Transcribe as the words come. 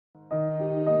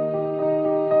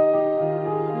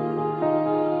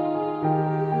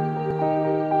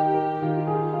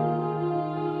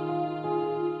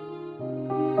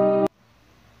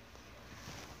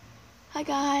Hi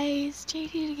guys,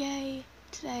 JD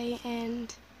today,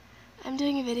 and I'm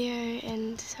doing a video,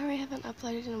 and sorry I haven't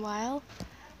uploaded in a while.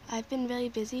 I've been really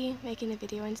busy making a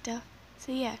video and stuff,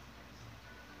 so yeah.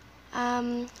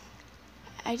 I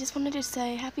just wanted to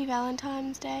say happy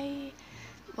Valentine's Day.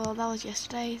 Well, that was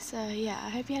yesterday, so yeah, I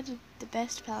hope you had the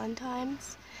best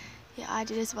Valentine's. Yeah, I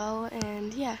did as well,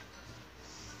 and yeah.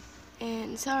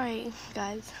 And sorry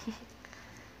guys,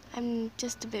 I'm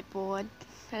just a bit bored.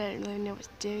 I don't really know what to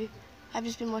do. I've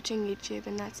just been watching YouTube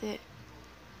and that's it.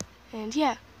 And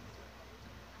yeah.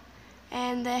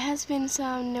 And there has been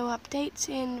some new updates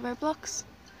in Roblox.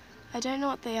 I don't know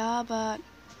what they are, but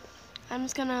I'm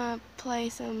just gonna play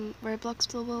some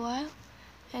Roblox for a little while.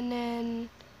 And then,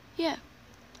 yeah,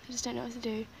 I just don't know what to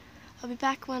do. I'll be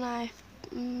back when I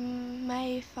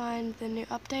may find the new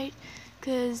update,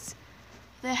 because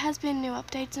there has been new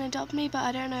updates in Adopt Me, but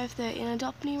I don't know if they're in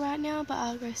Adopt Me right now, but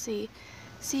I'll go see.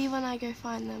 See you when I go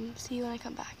find them. See you when I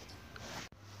come back.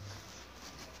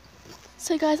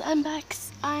 So guys, I'm back.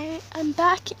 I'm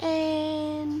back,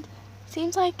 and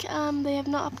seems like they have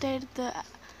not updated the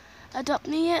Adopt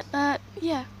Me yet, but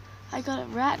yeah, I got it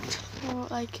wrapped for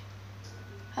like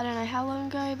I don't know how long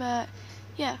ago, but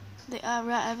yeah, the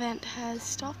rat event has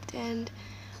stopped, and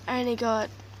I only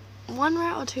got one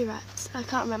rat or two rats. I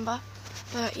can't remember,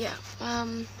 but yeah,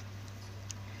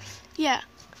 yeah.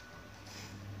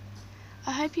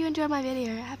 I hope you enjoyed my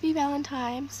video. Happy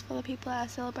Valentine's for the people that are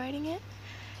celebrating it,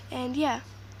 and yeah.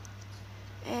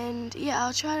 And yeah,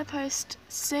 I'll try to post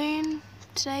soon,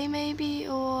 today maybe,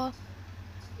 or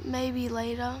maybe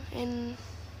later in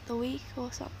the week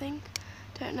or something.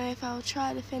 Don't know if I'll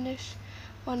try to finish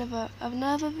one of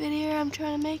another video I'm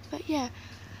trying to make, but yeah.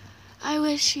 I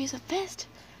wish you the best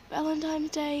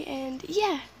Valentine's Day, and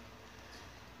yeah.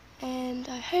 And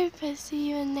I hope I see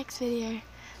you in the next video.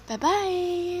 Bye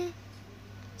bye.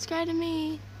 Subscribe to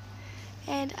me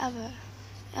and other,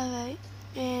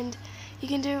 and you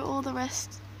can do all the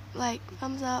rest, like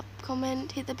thumbs up,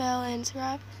 comment, hit the bell, and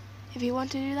subscribe if you want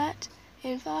to do that.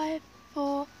 In 5,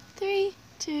 4, 3,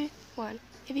 2, 1.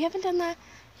 If you haven't done that,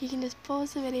 you can just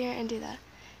pause the video and do that.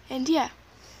 And yeah,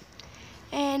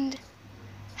 and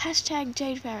hashtag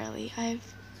Jade Farrelly.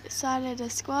 I've started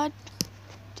a squad,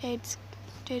 Jade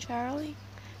Farrelly,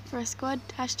 for a squad.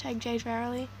 Hashtag Jade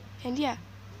Farrelly. And yeah,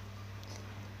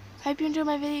 hope you enjoyed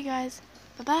my video, guys.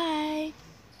 Bye bye.